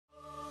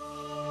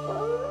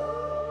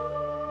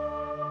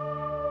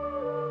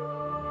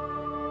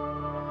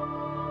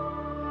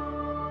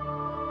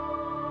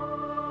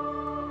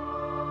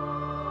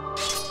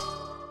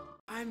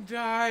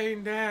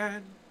dying,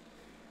 Dan.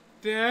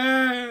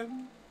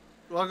 Dan.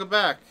 Welcome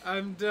back.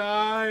 I'm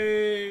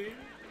dying.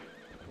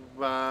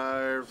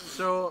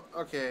 So,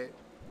 okay.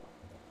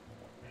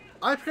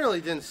 I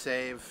apparently didn't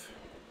save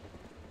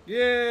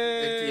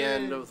Yay! at the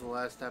end of the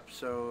last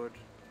episode.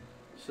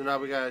 So now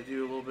we gotta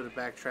do a little bit of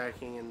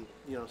backtracking and,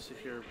 you know, sit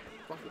here.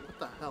 What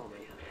the hell,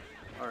 man?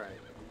 Alright.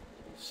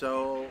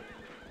 So,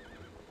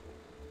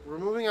 we're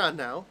moving on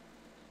now.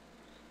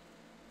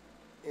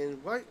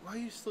 And why are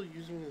you still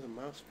using me as a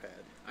mouse pad?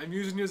 I'm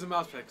using you as a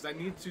mouse pad because I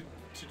need to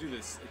do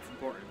this. It's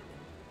important.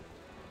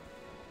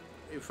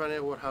 You find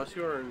out what house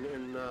you are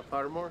in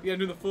Pottermore? Yeah, I'm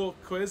doing the full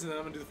quiz, and then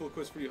I'm gonna do the full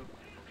quiz for you.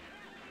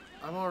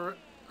 I'm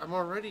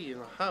already in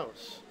the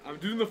house. I'm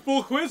doing the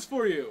full quiz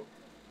for you.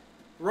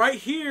 Right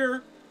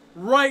here,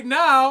 right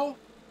now,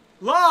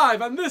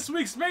 live on this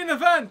week's main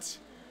event,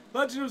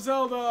 Legend of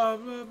Zelda.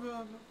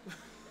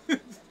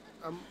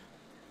 I'm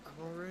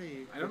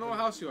already. I don't know what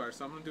house you are,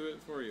 so I'm gonna do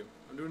it for you.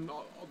 I'm doing the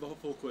whole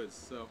full quiz,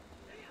 so.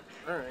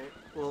 All right.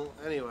 Well,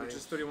 anyway. Which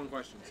is 31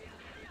 questions.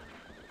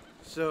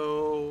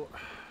 So.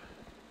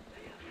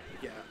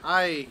 Yeah,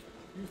 You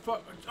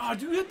fuck. Oh,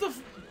 do you have to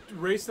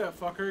race that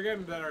fucker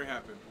again? That already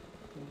happened.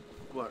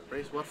 What?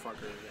 Race what fucker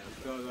again?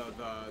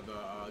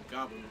 The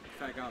goblin,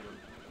 fat goblin.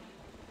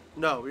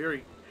 No, we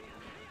already.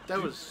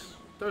 That was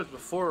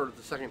before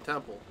the second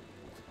temple.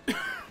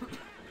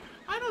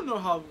 I don't know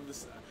how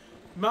this.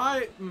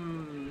 My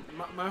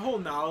whole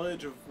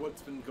knowledge of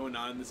what's been going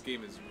on in this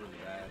game is really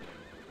bad.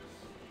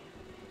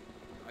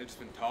 I've just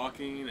been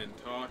talking and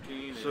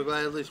talking. So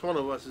glad at least one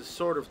of us is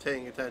sort of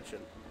paying attention.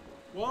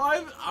 Well,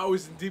 I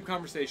was in deep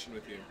conversation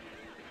with you.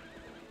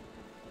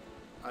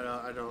 I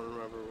don't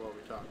remember what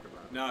we talked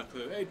about. Not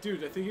clear. Hey,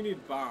 dude, I think you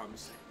need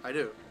bombs. I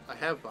do. I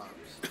have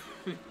bombs.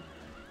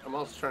 I'm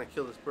also trying to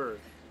kill this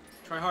bird.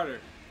 Try harder.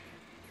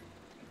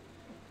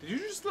 Did you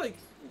just like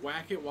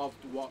whack it while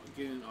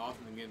getting off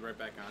and then getting right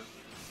back on?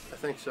 I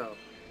think so.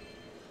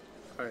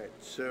 Alright,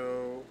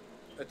 so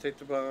I take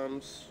the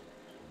bombs.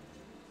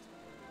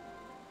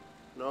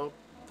 Nope.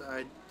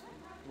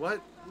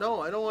 What?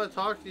 No, I don't want to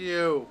talk to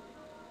you.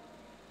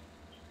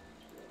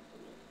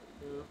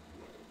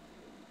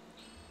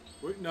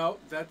 Wait, no,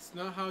 that's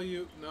not how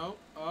you. No,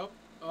 up,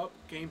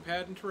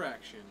 gamepad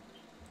interaction.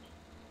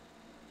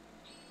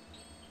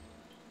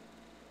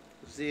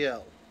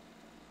 ZL.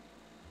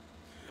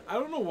 I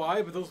don't know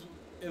why, but those.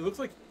 It looks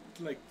like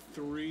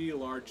 3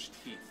 large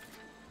teeth.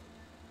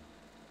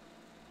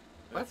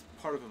 That's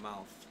part of a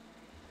mouth.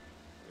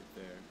 Right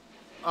there.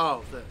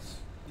 Oh, this.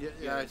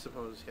 Yeah, I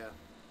suppose, yeah.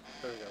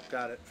 There we go.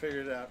 Got it.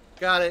 Figured it out.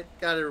 Got it.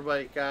 Got it,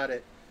 everybody. Got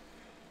it.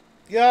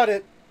 Got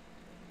it.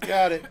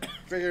 Got it.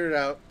 Figured it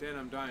out. Dan,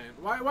 I'm dying.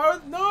 Why?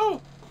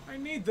 No! I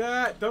need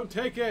that. Don't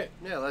take it.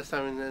 Yeah, last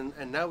time,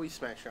 and now we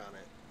smash on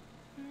it.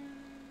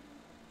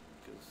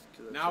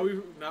 Now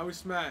we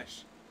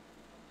smash.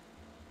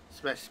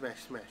 Smash, smash,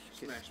 smash.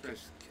 Kiss, Smash.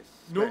 kiss, kiss.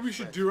 You know what we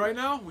should do right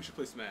now? We should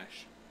play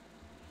Smash.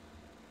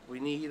 We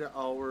need the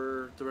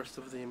rest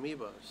of the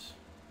amiibos.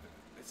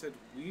 I said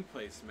we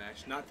play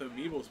Smash, not the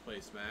amiibos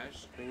play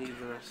Smash. We need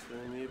the rest of the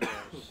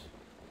amiibos.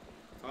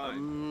 Fine.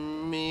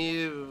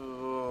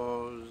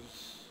 Amiibos.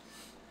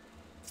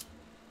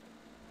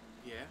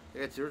 Yeah. I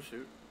got Zero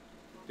Suit.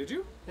 Did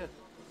you? Yeah.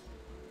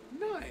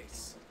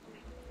 Nice.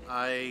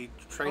 I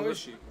trained How with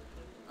is she?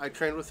 I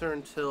trained with her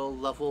until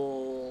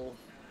level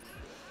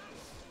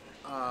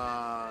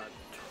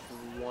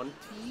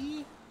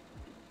 20,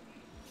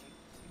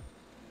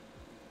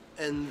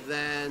 and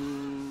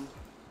then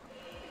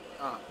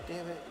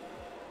damn it.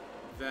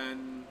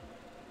 Then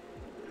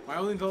why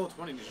only level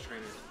 20 did you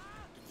train her?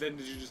 Then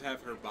did you just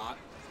have her bot?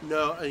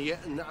 No,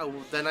 no,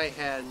 then I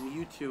had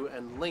Mewtwo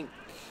and Link.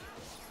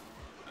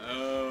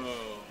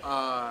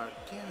 Oh.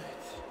 Damn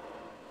it.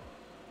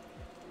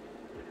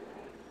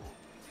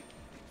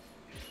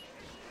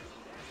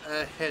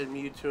 I had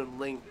Mewtwo and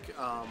Link,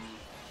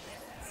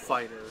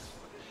 fighter.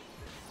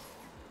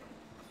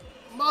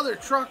 Mother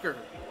trucker!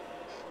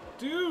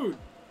 Dude!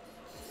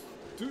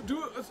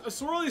 Do a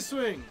swirly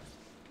swing!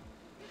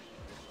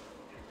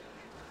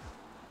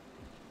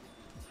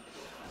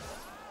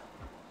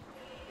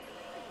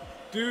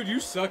 Dude, you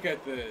suck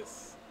at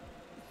this.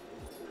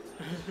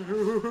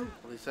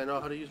 At least I know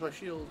how to use my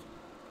shield.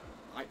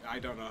 I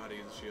don't know how to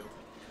use a shield.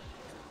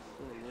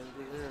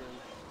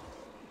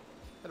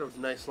 I had a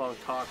nice long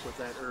talk with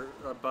that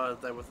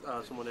about that with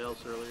someone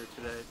else earlier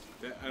today.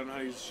 I don't know how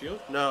to use a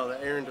shield? No,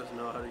 that Aaron doesn't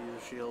know how to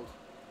use a shield.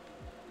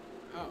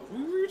 Oh,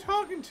 who were you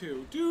talking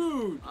to?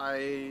 Dude!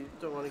 I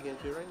don't want to get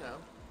into it right now.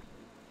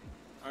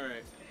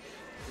 Alright.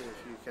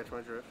 If you catch my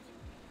drift.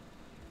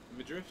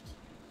 Midrift?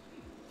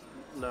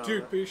 No.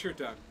 Dude, put your shirt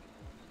down.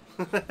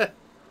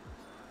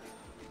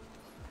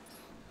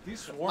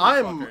 These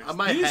swarmy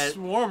fuckers. These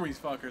swarmy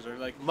fuckers are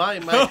like... My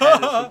head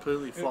is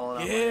completely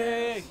falling out my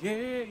ass.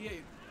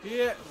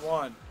 Yeah.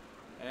 One.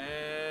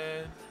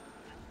 And...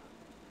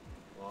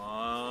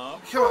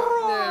 One. Come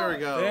on. There we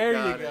go. There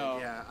Got you it. go.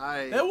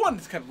 Yeah, That one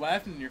just kept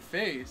laughing in your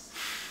face.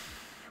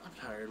 I'm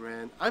tired,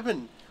 man. I've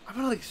been I've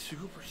been like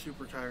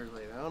super tired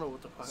lately. I don't know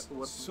what the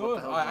fuck. So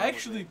I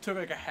actually took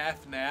like a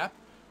half nap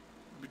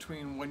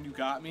between when you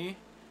got me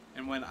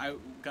and when I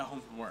got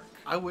home from work.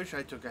 I wish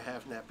I took a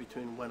half nap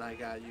between when I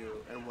got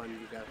you and when you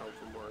got home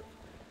from work.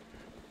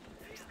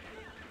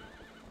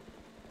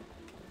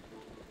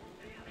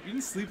 You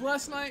didn't sleep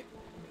last night?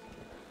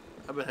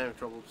 I've been having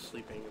trouble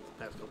sleeping the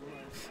past couple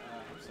nights.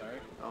 I'm sorry.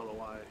 I don't know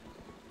why.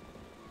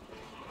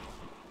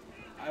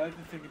 I like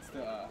to think it's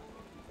the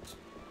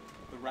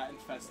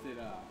rat-infested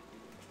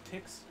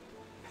ticks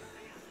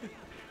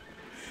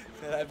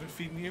that I've been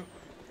feeding you.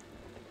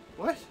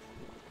 What?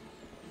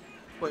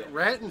 Wait,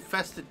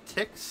 rat-infested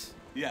ticks?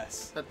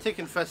 Yes. Not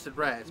tick-infested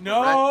rats.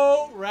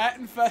 No,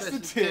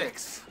 rat-infested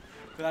ticks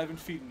that I've been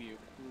feeding you.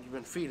 You've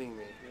been feeding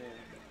me.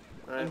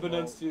 Yeah. Right,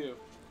 Unbeknownst to you.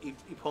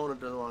 Epona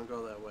doesn't want to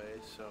go that way,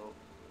 so.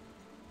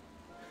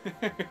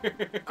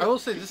 I will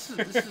say this is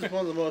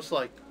one of the most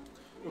like.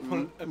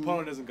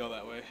 Epona doesn't go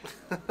that way.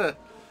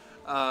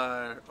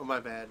 Oh my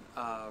bad.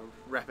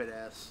 Rapid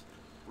ass.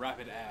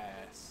 Rapid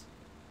ass.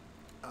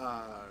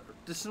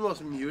 This is the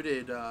most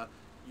muted.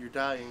 You're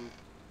dying.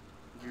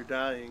 You're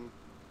dying.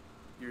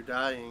 You're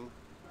dying.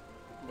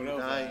 What You're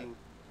else dying.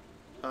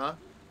 Huh?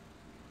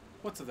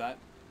 What's of that?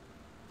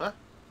 Huh?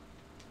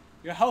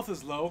 Your health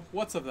is low.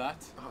 What's of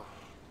that? Oh.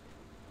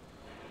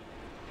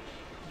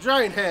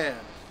 Giant hand.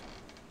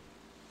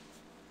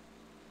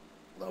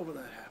 Love when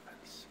that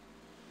happens.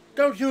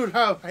 Don't you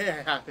know?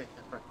 Man,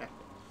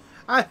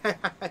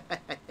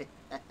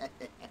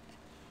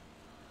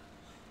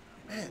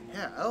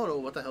 yeah, I don't know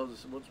what the hell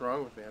what's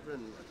wrong with me. I've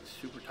been like,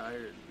 super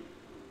tired.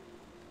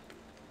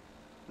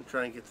 I'm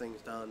trying to get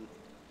things done.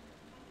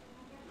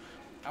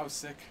 I was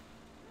sick.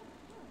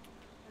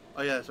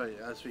 Oh yeah, sorry.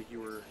 Last week you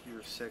were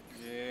sick.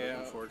 Yeah.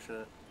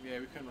 Unfortunate. Yeah,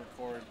 we couldn't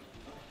record.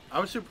 I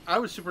was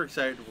super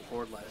excited to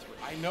record last week.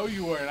 I know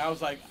you were, and I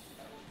was like,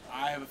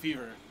 I have a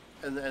fever.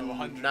 And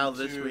now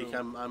this week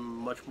I'm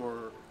much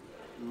more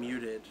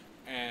muted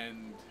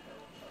and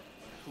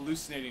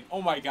hallucinating.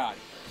 Oh my god!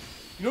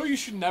 You know what you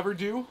should never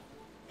do?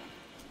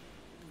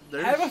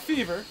 I have a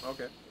fever.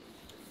 Okay.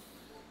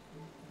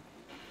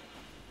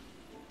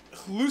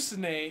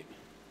 Hallucinate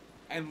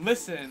and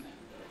listen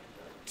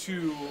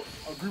to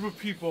a group of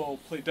people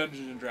play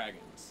Dungeons and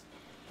Dragons.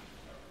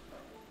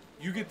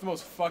 You get the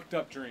most fucked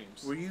up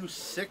dreams. Were you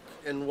sick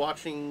and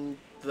watching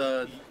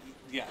the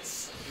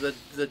Yes. the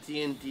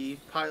D&D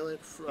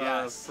pilot for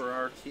Yes.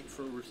 for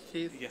Rooster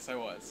Teeth? Yes, I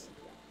was.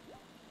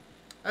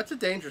 That's a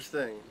dangerous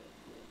thing.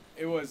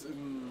 It was.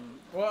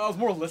 Well, I was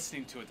more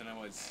listening to it than I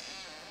was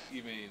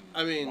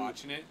even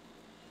watching it.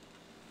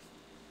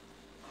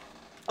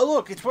 Oh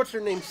look, it's what's her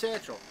name,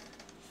 Satchel.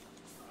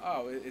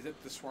 Oh, is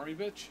it the swarmy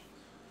bitch?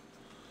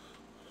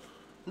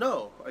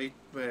 No, are you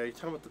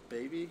talking about the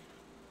baby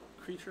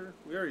creature?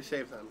 We already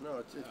saved them. No,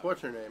 it's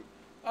what's her name?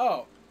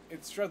 Oh,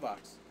 it's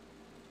Dreadlocks.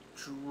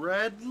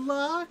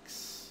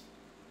 Dreadlocks?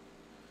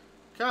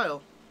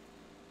 Kyle.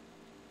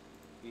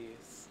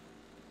 Yes.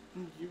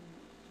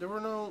 There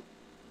were no...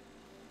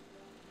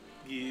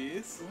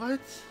 Yes. What?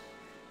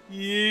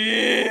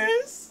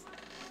 Yes.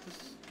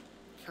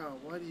 Kyle,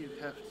 why do you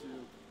have to...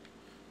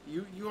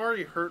 You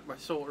already hurt my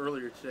soul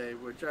earlier today,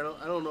 which I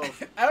don't know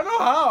if... I don't know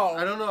how.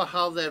 I don't know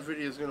how that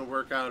video is going to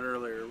work out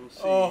earlier. We'll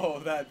see. Oh,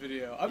 that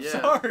video. I'm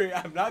sorry.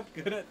 I'm not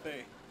good at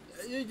things.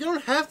 You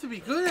don't have to be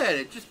good at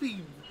it. Just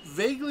be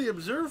vaguely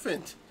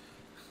observant.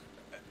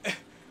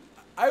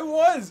 I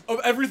was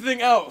of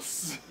everything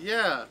else.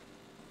 Yeah.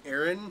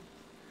 Aaron?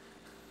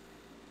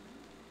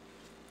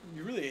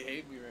 You really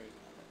hate me right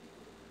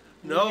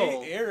now. No. You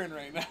hate Aaron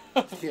right now.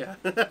 Yeah.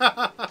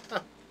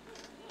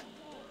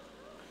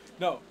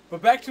 No,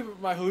 but back to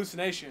my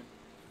hallucination.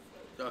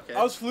 Okay.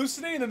 I was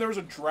hallucinating and there was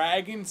a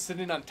dragon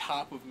sitting on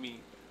top of me,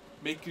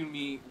 making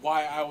me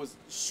why I was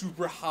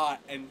super hot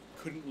and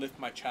couldn't lift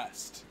my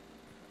chest.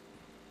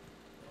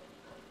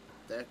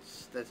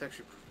 That's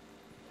actually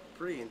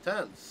pretty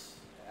intense.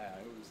 Yeah,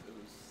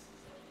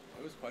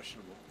 it was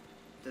questionable.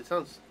 That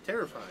sounds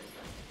terrifying.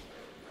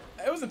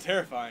 It wasn't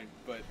terrifying,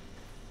 but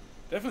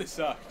definitely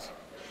sucked.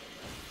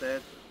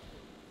 That.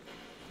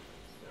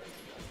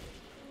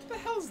 What the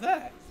hell is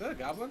that? Is that a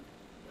goblin?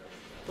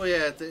 Well,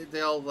 yeah,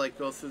 they all like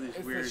go through these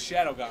It's weird. the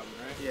shadow goblin,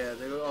 right? Yeah,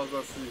 they all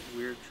go through these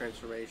weird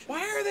transformations. Why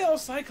are they all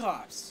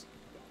Cyclops?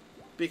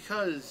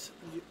 Because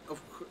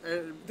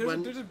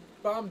There's a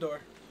bomb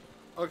door.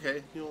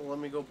 Okay, let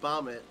me go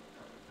bomb it.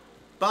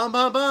 Bomb,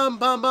 bomb, bomb,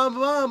 bomb, bomb,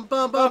 bomb,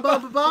 bomb, bomb,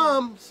 bomb,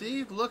 bomb.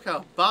 See, look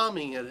how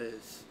bombing it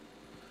is.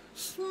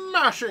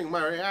 Smashing,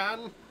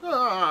 Marianne.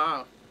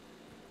 Ah.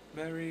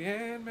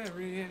 Marianne.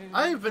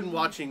 I've been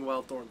watching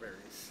Wild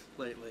Thornberries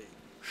lately.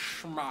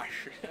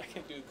 Smash. I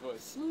can't do the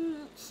voice.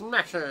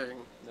 Smashing.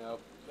 No,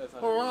 that's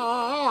not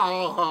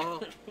Oh,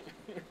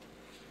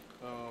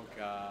 oh,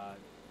 God.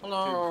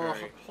 hello,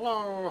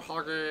 hello,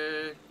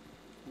 Hoggy.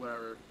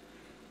 Whatever.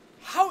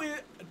 How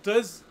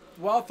does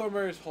Wild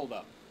Thornberries hold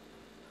up?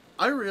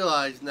 I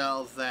realize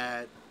now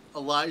that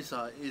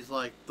Eliza is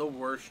like the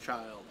worst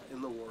child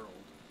in the world.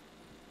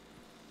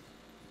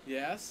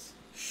 Yes.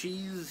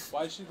 She's...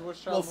 Why is she the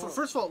worst child? Well,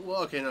 first of all,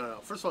 okay, no.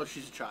 First of all,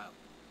 she's a child.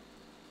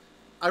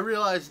 I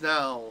realize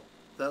now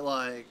that,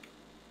 like,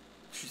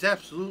 she's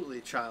absolutely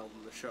a child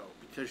in the show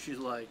because she's,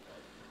 like,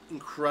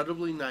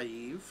 incredibly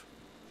naive,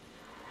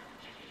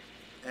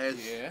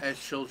 as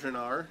children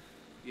are.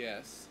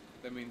 Yes.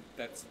 I mean,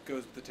 that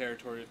goes with the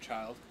territory of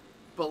child.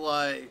 But,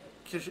 like,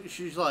 cause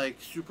she's, like,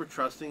 super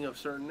trusting of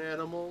certain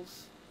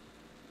animals.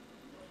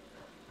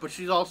 But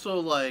she's also,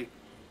 like,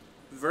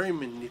 very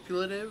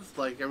manipulative.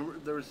 Like, I remember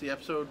there was the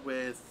episode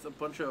with a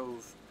bunch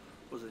of,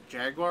 was it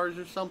jaguars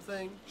or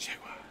something?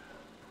 Jaguar.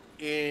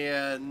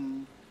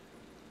 And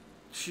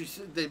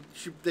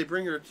they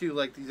bring her to,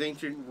 like, these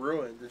ancient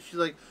ruins. And she's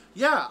like,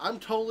 yeah, I'm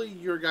totally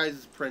your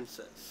guys'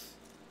 princess.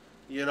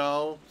 You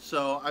know?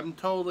 So I'm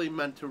totally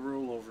meant to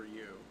rule over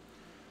you.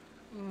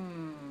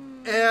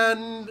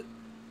 And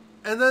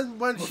then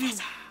when she...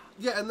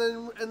 Yeah, and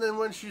then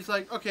when she's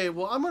like, okay,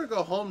 well, I'm going to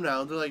go home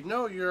now. They're like,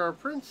 no, you're our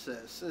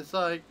princess. And it's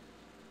like,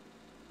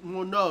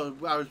 well, no,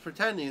 I was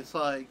pretending. It's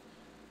like,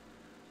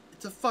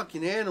 it's a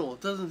fucking animal.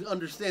 It doesn't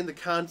understand the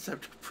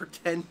concept of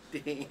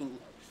pretending.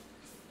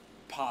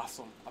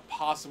 Possum. A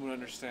possum would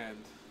understand.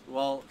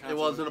 Well, it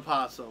wasn't a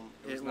possum.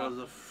 It was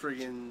a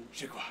friggin'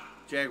 Jaguar.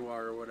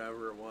 Jaguar or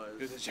whatever it was.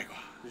 It was a jaguar.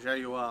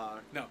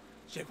 Jaguar. No,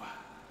 jaguar.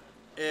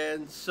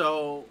 And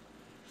so,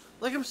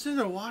 like, I'm sitting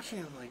there watching,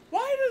 I'm like,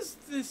 why does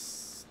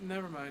this...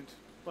 Never mind.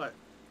 What?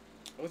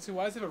 Let's see,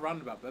 why is it a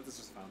roundabout? That is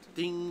just a fountain.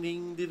 Ding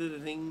ding ding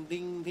ding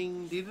ding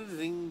ding ding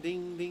ding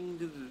ding ding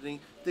ding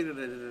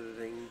ding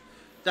ding.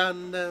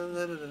 Dun dun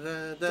da da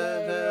da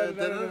da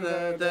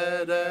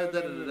da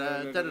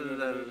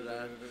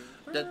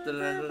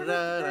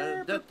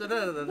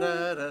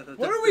da.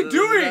 What are we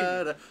doing?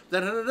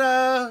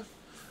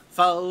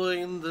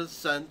 Following the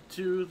sun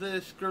to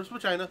this girl's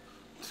vagina.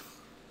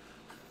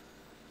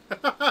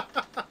 Da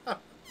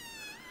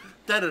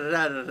da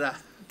da da da.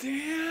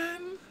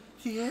 Dan?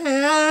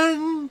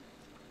 Dan?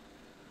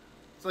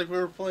 It's like we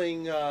were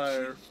playing,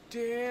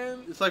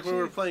 Dan? It's like when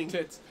we were playing...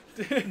 Tits.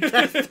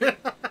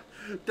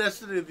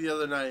 Destiny the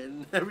other night,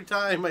 and every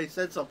time I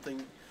said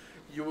something,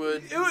 you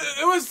would... It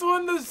was the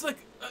one that's like...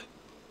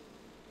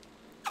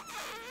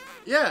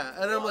 Yeah,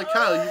 and I'm like,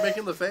 Kyle, you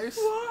making the face?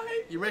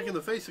 Why? You're making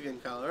the face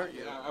again, Kyle, aren't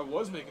you? Yeah, I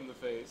was making the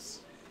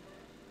face.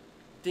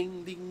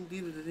 Ding, ding,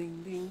 ding,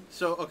 ding, ding.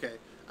 So, okay.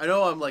 I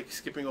know I'm, like,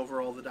 skipping over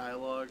all the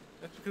dialogue.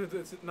 That's because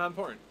it's not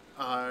important.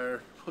 Well,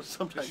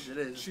 sometimes it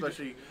is,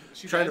 especially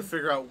she trying dead? to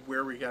figure out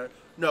where we got it.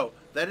 No,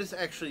 that is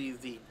actually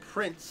the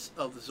prince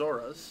of the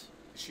Zoras.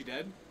 Is she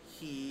dead?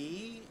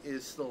 He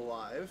is still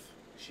alive.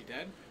 Is she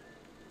dead?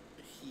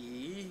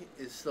 He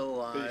is still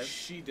alive. But is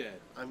she dead?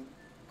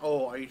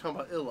 Oh, are you talking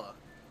about Illa?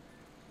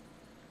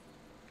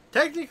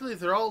 Technically,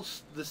 they're all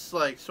this,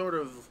 like, sort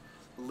of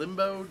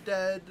limbo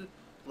dead.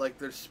 Like,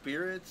 they're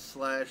spirits /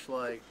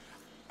 like...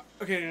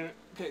 Okay.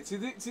 See,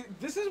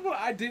 this is what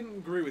I didn't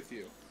agree with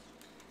you.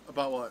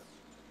 About what?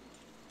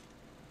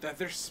 That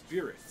they're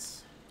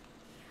spirits.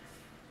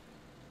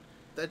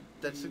 That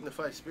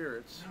signifies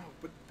spirits. No,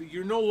 but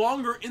you're no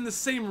longer in the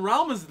same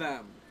realm as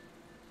them.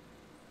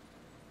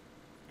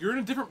 You're in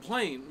a different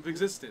plane of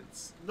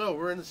existence. No,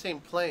 we're in the same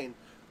plane.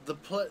 The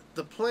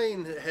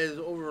plane has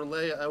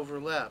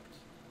overlapped.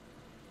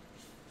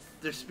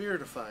 They're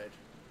spiritified.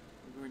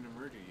 I'm going to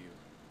murder you.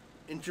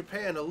 In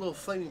Japan, a little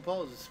flaming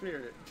ball is a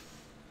spirit.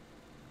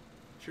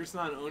 Sure it's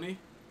not an Oni?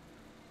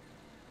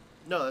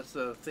 No, that's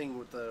the thing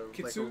with the like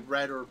a Kitsu?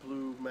 red or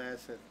blue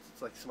mask.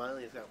 It's like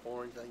smiling. It's got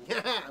horns. Like,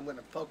 yeah, I'm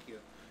gonna poke you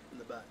in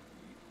the butt.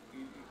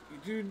 You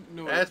do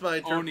know That's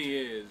what my Oni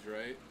is,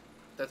 right?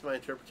 That's my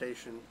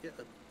interpretation. Yeah,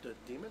 a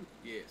demon.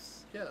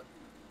 Yes. Yeah,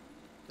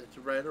 it's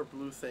a red or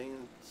blue thing.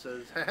 That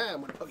says, haha,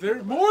 I'm gonna poke you. They're in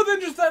the butt. more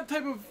than just that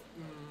type of...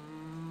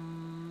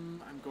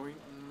 I'm going...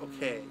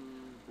 Okay,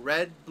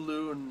 red,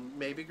 blue, and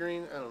maybe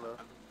green. I don't know.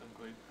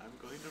 I'm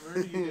going to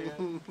murder you,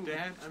 Dan.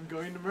 Dan, I'm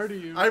going to murder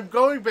you. I'm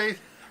going, babe.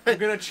 I'm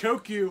gonna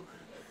choke you.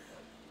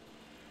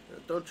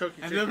 Don't choke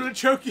your And chicken. I'm gonna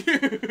choke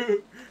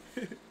you.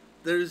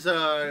 There's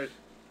oh,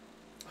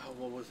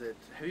 what was it?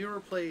 Have you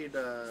ever played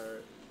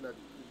not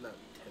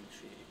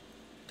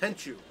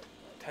Tenchu?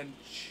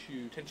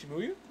 Tenchi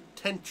Muyo?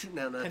 Tenchu,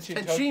 no, not Tenchi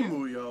Tenchi Tokyo?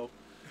 Muyo.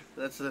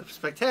 That's a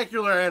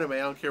spectacular anime. I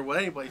don't care what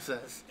anybody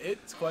says.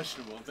 It's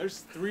questionable. There's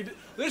three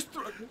It's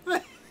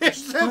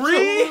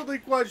absolutely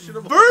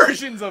questionable.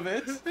 versions of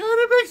it. And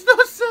it makes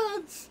no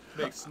sense.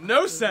 Makes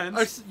no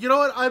sense. You know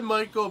what? I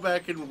might go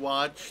back and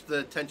watch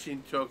the Tenchi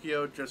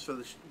Tokyo just for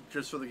the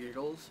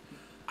giggles.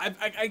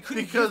 I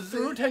couldn't Because get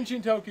through Tenchi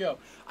in Tokyo.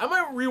 I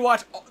might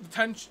rewatch the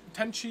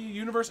Tenchi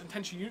Universe and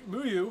Tenchi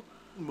Muyo.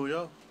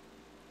 Muyo.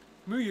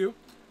 Muyo.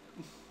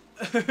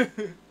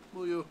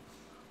 Muyo.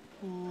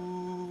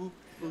 Ooh.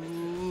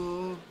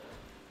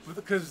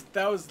 Because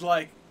that was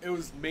like, it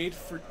was made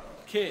for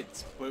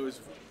kids, but it was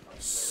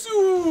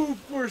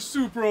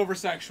super over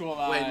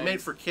sexualized. Wait,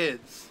 made for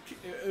kids.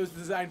 It was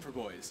designed for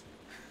boys.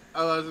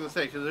 Oh, I was gonna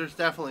say because there's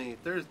definitely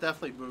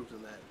boobs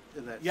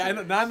in that. Yeah, I know,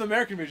 series. not in the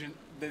American version.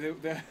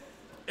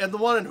 And the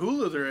one in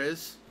Hulu there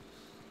is.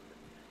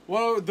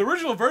 Well, the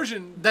original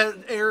version That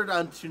aired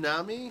on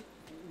Toonami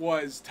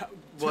was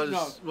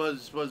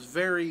was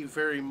very,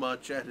 very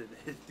much edited.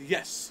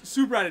 Yes,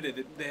 super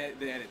edited.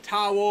 They added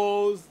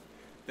towels.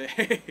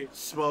 They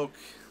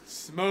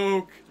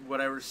Smoke,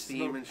 whatever, steam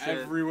smoke and shit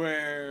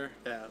everywhere.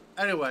 Yeah.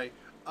 Anyway,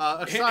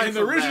 aside in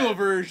the from original that,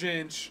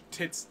 version,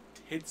 tits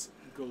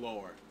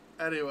galore.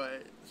 Anyway,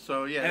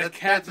 so yeah, And a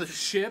cat with a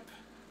ship.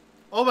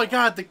 Oh my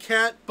god, the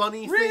cat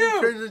bunny Ryu!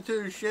 thing turns into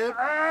a ship.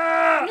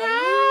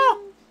 Yeah.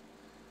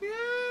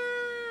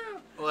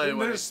 Well, And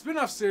anyway, there's a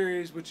spin-off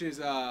series which is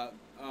what's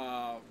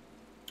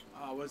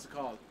it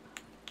called?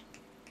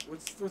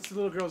 What's the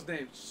little girl's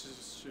name?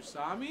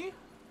 Susami?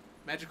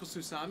 Magical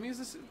Susami is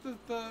this the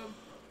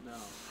no.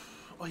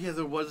 oh yeah,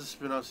 there was a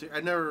spin-off series.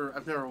 I've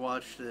never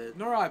watched it.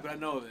 Nor I, but I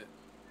know of it.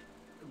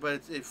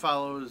 But it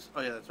follows.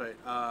 Oh yeah, that's right.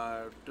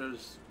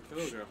 There's The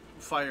little girl.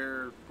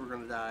 fire. We're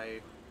gonna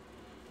die.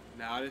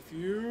 Not if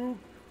you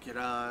Get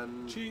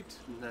on. cheat.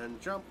 And then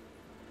jump.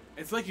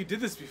 It's like you did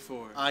this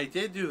before. I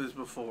did do this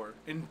before.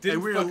 And didn't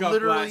And we're fuck up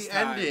literally last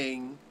time.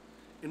 ending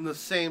in the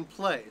same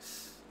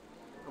place.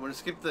 I'm gonna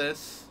skip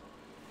this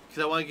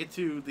because I want to get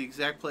to the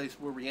exact place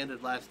where we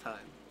ended last time.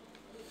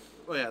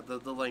 Oh yeah, the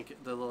lake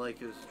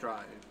is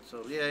dry.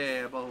 So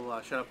yeah, blah blah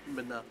blah. Shut up,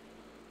 Midna.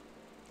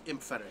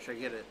 Imp fetish. I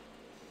get it.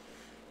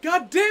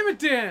 God damn it,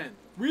 Dan!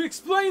 We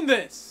explained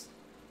this.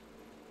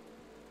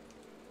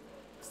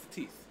 It's the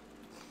teeth.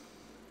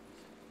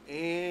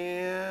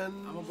 And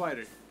I'm a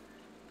biter.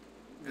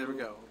 there we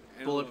go.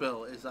 And Bullet a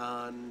Bill is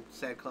on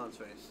Sad Clown's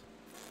face.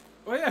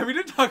 Oh yeah, we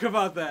did talk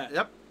about that.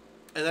 Yep.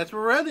 And that's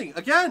where we're ending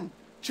again.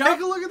 Chomp. Take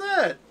a look at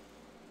that.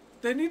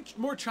 They need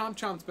more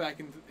chomps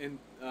back in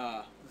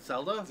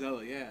Zelda.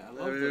 Zelda. Yeah, I I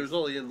love mean, it those. was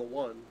only in the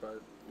one,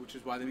 but Which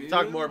is why they we need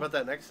talk it. more about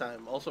that next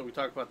time. Also, we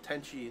talk about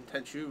Tenchi and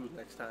Tenchu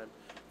next time,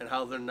 and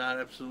how they're not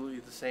absolutely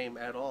the same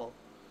at all.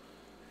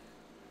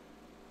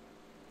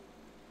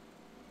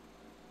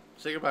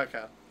 Say goodbye,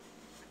 Kyle.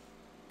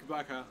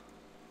 Goodbye, Kyle.